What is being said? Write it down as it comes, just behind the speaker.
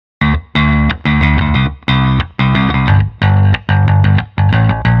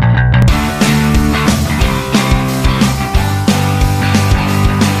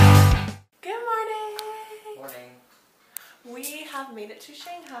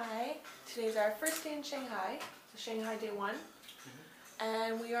Hi, today's our first day in Shanghai, so Shanghai day 1,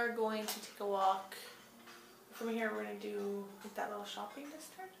 and we are going to take a walk. From here we're going to do that little shopping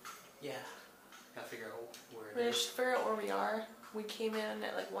district. Yeah, gotta figure out where We're going to figure out where we are. We came in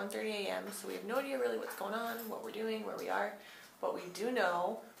at like 1:30 a.m. so we have no idea really what's going on, what we're doing, where we are. But we do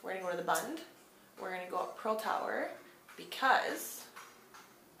know we're going to go to the Bund, we're going to go up Pearl Tower, because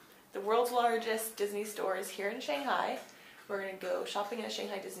the world's largest Disney store is here in Shanghai. We're going to go shopping at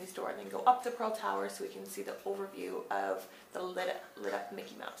Shanghai Disney store and then go up the Pearl Tower so we can see the overview of the lit up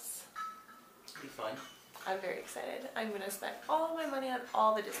Mickey Mouse. It'll be fun. I'm very excited. I'm going to spend all my money on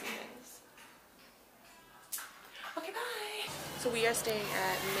all the Disney things. Okay, bye! So we are staying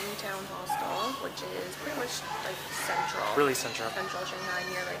at Mingtown Hostel, which is pretty much like central. Really central. Central Shanghai,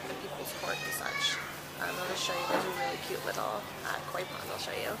 near like the People's Court and such. I'm going to show you, there's a really cute little koi pond I'll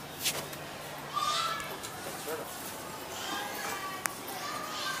show you.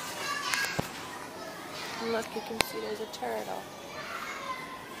 Look, you can see there's a turtle.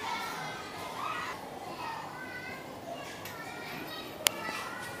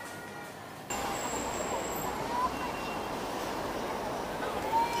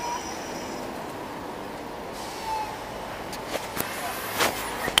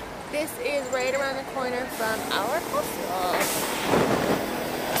 This is right around the corner from our hostel.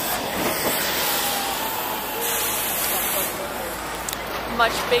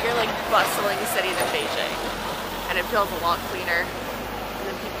 Much bigger, like bustling city than Beijing, and it feels a lot cleaner. And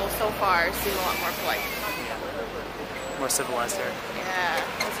the people so far seem a lot more polite. More civilized here. Yeah,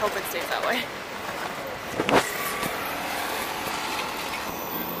 let's hope it stays that way.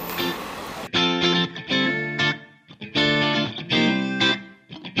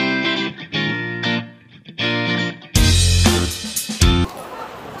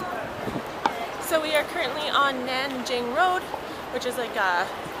 So we are currently on Nanjing Road, which is like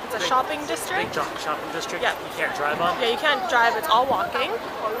it's a shopping district. Big shopping district? Yeah. You can't drive on? Yeah, you can't drive, it's all walking.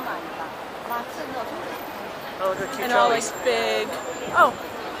 Oh, they're cute And all like trolleys. big, oh,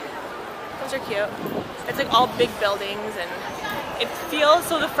 those are cute. It's like all big buildings, and it feels,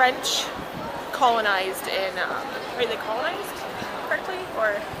 so the French colonized in, are they colonized correctly?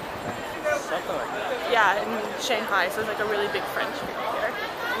 Or? Something like that. Yeah, in Shanghai, so it's like a really big French people here.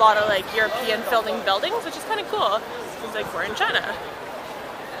 A lot of like European buildings, which is kind of cool. It's like we're in China.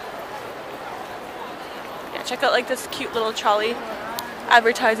 Yeah, check out like this cute little trolley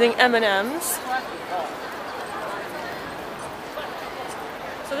advertising M&Ms.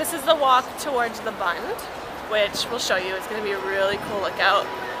 So this is the walk towards the Bund, which we'll show you. It's going to be a really cool lookout,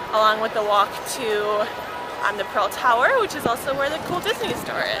 along with the walk to the Pearl Tower, which is also where the cool Disney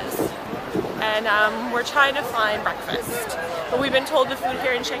store is. And we're trying to find breakfast. But we've been told the food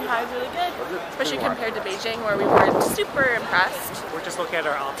here in Shanghai is really good, especially compared to Beijing, where we weren't super impressed. We're just looking at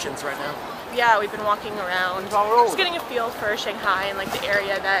our options right now. Yeah, we've been walking around, just getting a feel for Shanghai and like the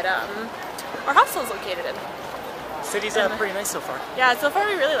area that our hostel is located in. City's pretty nice so far. Yeah, so far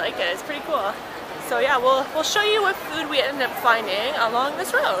we really like it. It's pretty cool. So yeah, we'll show you what food we end up finding along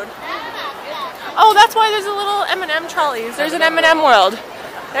this road. Oh, that's why there's a little M&M trolleys. There's an M&M world.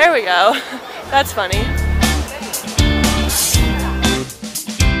 There we go. That's funny.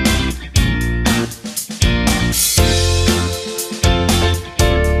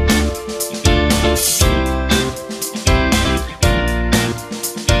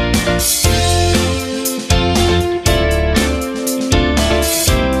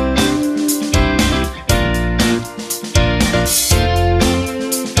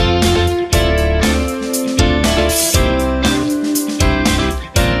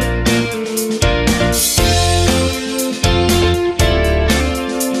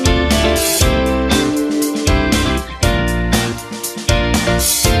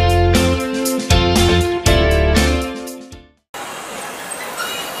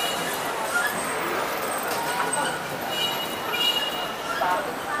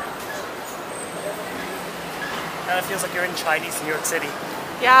 Kind of feels like you're in Chinese New York City.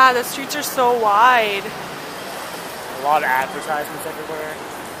 Yeah, the streets are so wide. A lot of advertisements everywhere.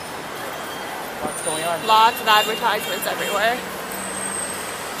 Lots going on. Lots of advertisements everywhere.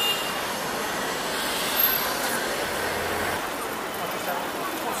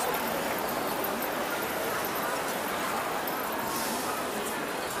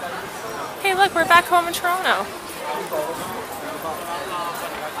 Hey, look, we're back home in Toronto.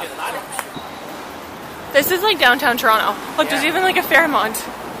 This is like downtown Toronto. Look, there's even like a Fairmont.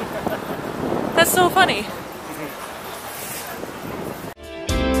 That's so funny.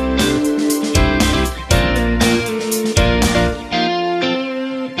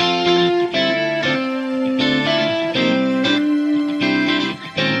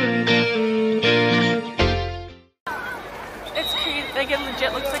 Like it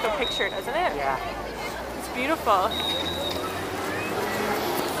legit looks like a picture, doesn't it? Yeah. It's beautiful.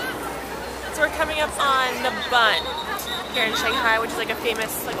 So we're coming up on the Bund here in Shanghai, which is like a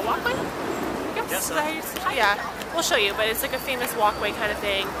famous, like a walkway? Yes, so. Yeah, we'll show you, but it's like a famous walkway kind of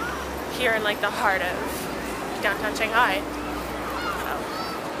thing here in like the heart of downtown Shanghai.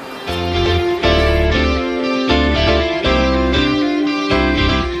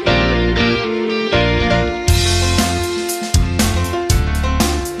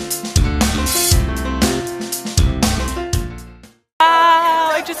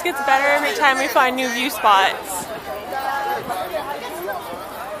 Wow, it just gets better every time we find new view spots.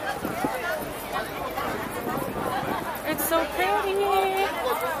 It's so pretty.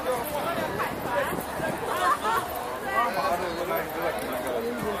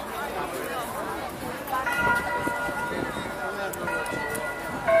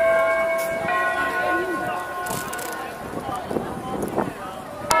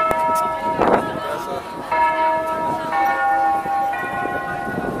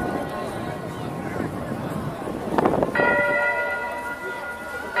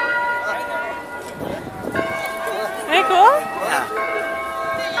 Isn't it cool? Yeah.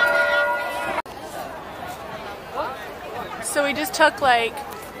 So we just took like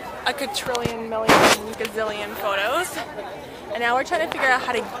a quadrillion, million, gazillion photos, and now we're trying to figure out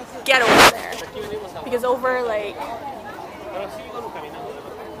how to get over there. Because over like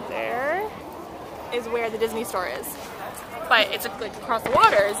there is where the Disney store is, but it's like across the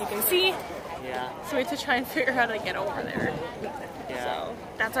water, as you can see. Yeah. So we have to try and figure out how to get over there. Yeah. So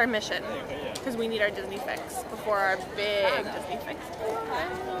that's our mission, because we need our Disney fix before our big Disney fix.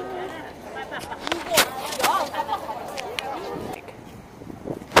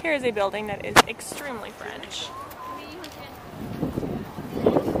 Here is a building that is extremely French.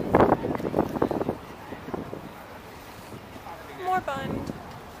 More Bund.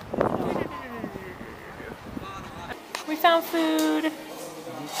 We found food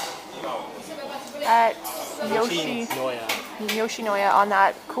at Yoshinoya on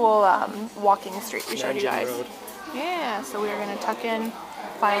that cool walking street we showed you guys. Road. Yeah, so we are gonna tuck in.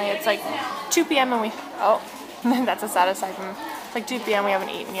 Finally, it's like 2 p.m. and that's a sad aside from it's like 2 p.m. we haven't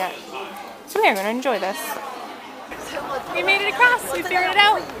eaten yet. So we are gonna enjoy this. We made it across. We figured it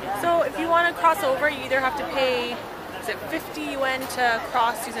out. So if you want to cross over, you either have to pay, is it 50 yuan to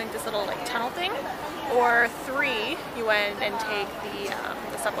cross using this little like tunnel thing, or 3 yuan and take the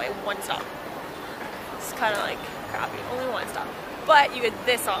subway one stop. It's kind of like crappy, only one stop. But you get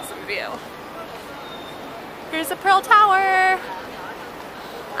this awesome view. Here's the Pearl Tower.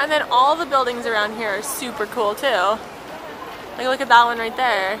 And then all the buildings around here are super cool too. Like look at that one right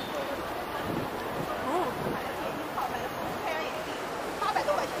there.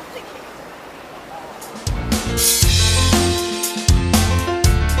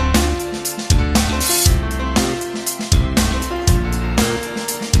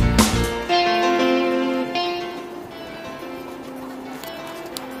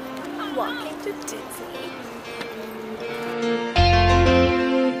 Walking to Disney.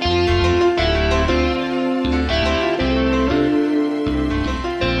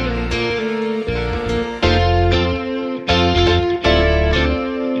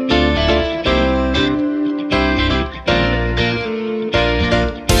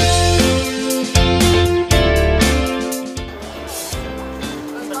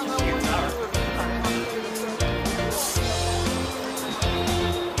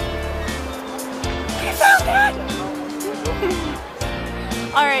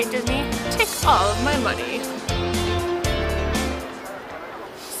 Alright Disney, take all of my money.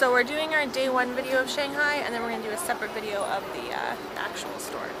 So we're doing our day 1 video of Shanghai, and then we're going to do a separate video of the actual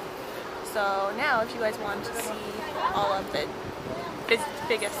store. So now if you guys want to see all of the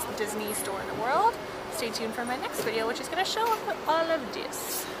biggest Disney store in the world, stay tuned for my next video, which is going to show all of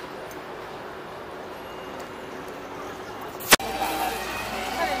this.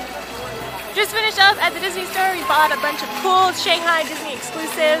 Just finished up at the Disney store. We bought a bunch of cool Shanghai Disney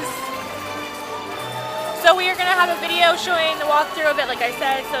exclusives. So we are going to have a video showing the walkthrough of it, like I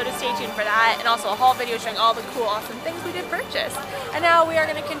said, so just stay tuned for that. And also a haul video showing all the cool, awesome things we did purchase. And now we are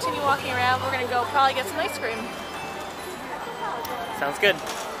going to continue walking around. We're going to go probably get some ice cream. Sounds good.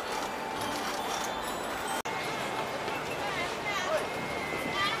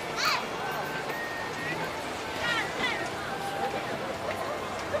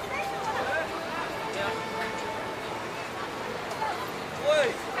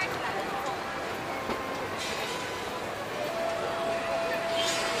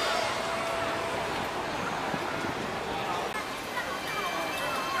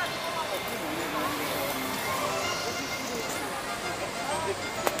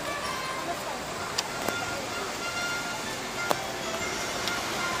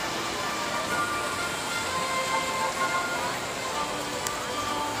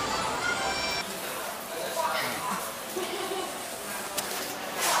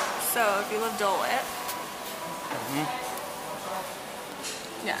 So if you love Dole Whip,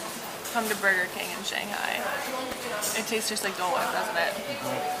 yeah, come to Burger King in Shanghai. It tastes just like Dole Whip, doesn't it?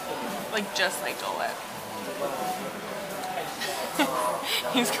 Like just like Dole Whip.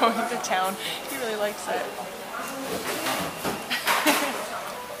 He's going to town. He really likes it.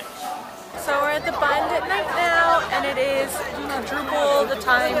 So we're at the Bund at night now, and it is quadruple the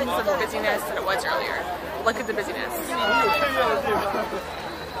times of the busyness that it was earlier. Look at the busyness.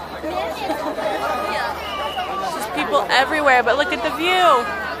 Just people everywhere, but look at the view.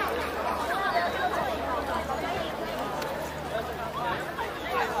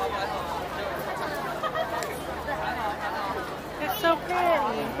 It's so pretty. That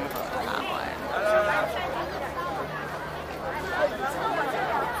one.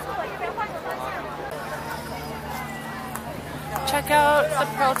 Check out the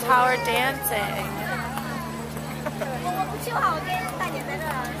Pearl Tower dancing.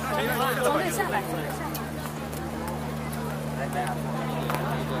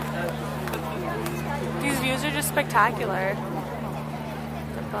 These views are just spectacular.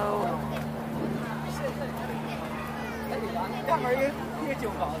 The boat.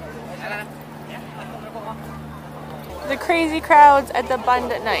 The crazy crowds at the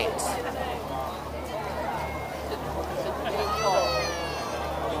Bund at night.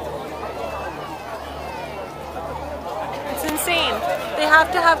 Insane. They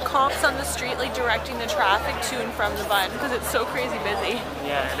have to have cops on the street like directing the traffic to and from the Bund because it's so crazy busy.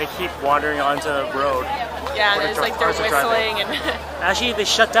 Yeah, and they keep wandering onto the road. Yeah, and it's like they're whistling and actually they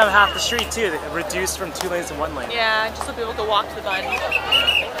shut down half the street too. They reduced from 2 lanes to 1 lane. Yeah, just so people can walk to the Bund.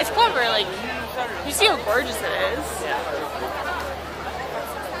 It's clever, like you see how gorgeous it is. Yeah.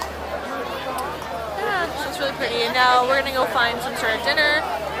 Yeah, so it's really pretty. And now we're gonna go find some sort of dinner.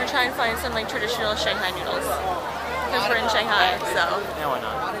 We're gonna try and find some like traditional Shanghai noodles. Because we're in Shanghai, so. Yeah, why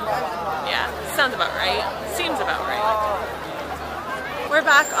not? Yeah, sounds about right. Seems about right. We're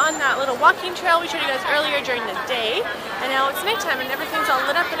back on that little walking trail we showed you guys earlier during the day. And now it's nighttime and everything's all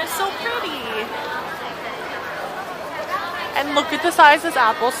lit up and it's so pretty. And look at the size of this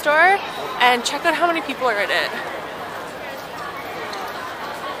Apple store. And check out how many people are in it.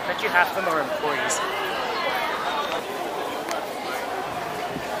 I bet you half of them are employees.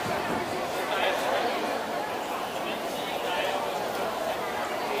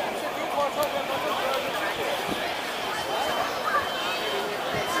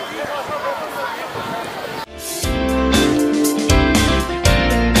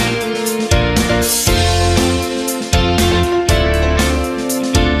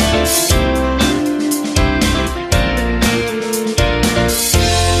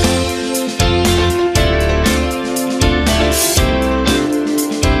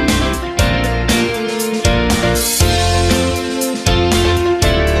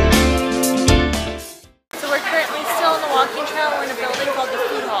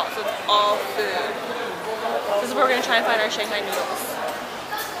 We're going to try and find our Shanghai noodles.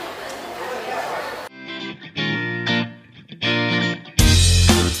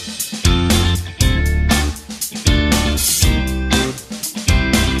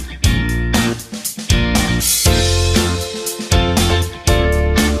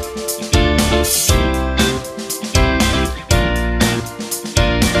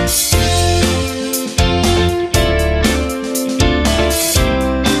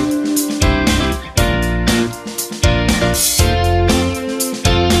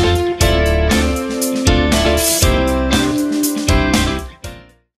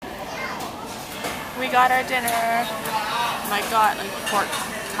 Got our dinner. I got like pork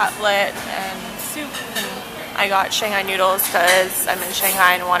cutlet and soup, and I got Shanghai noodles because I'm in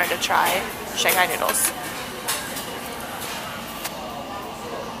Shanghai and wanted to try Shanghai noodles.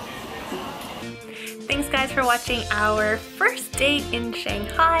 Thanks guys for watching our first day in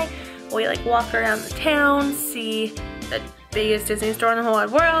Shanghai. We like walk around the town, see the biggest Disney store in the whole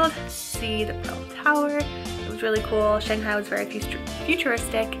wide world, see the Pearl Tower. It was really cool. Shanghai was very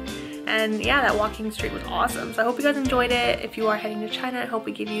futuristic. And yeah, that walking street was awesome. So I hope you guys enjoyed it. If you are heading to China, I hope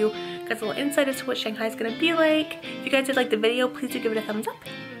we give you guys a little insight as to what Shanghai is going to be like. If you guys did like the video, please do give it a thumbs up.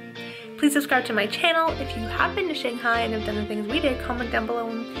 Please subscribe to my channel. If you have been to Shanghai and have done the things we did, comment down below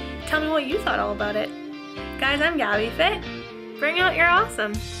and tell me what you thought all about it. Guys, I'm Gabby Fit. Bring out your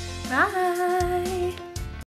awesome. Bye.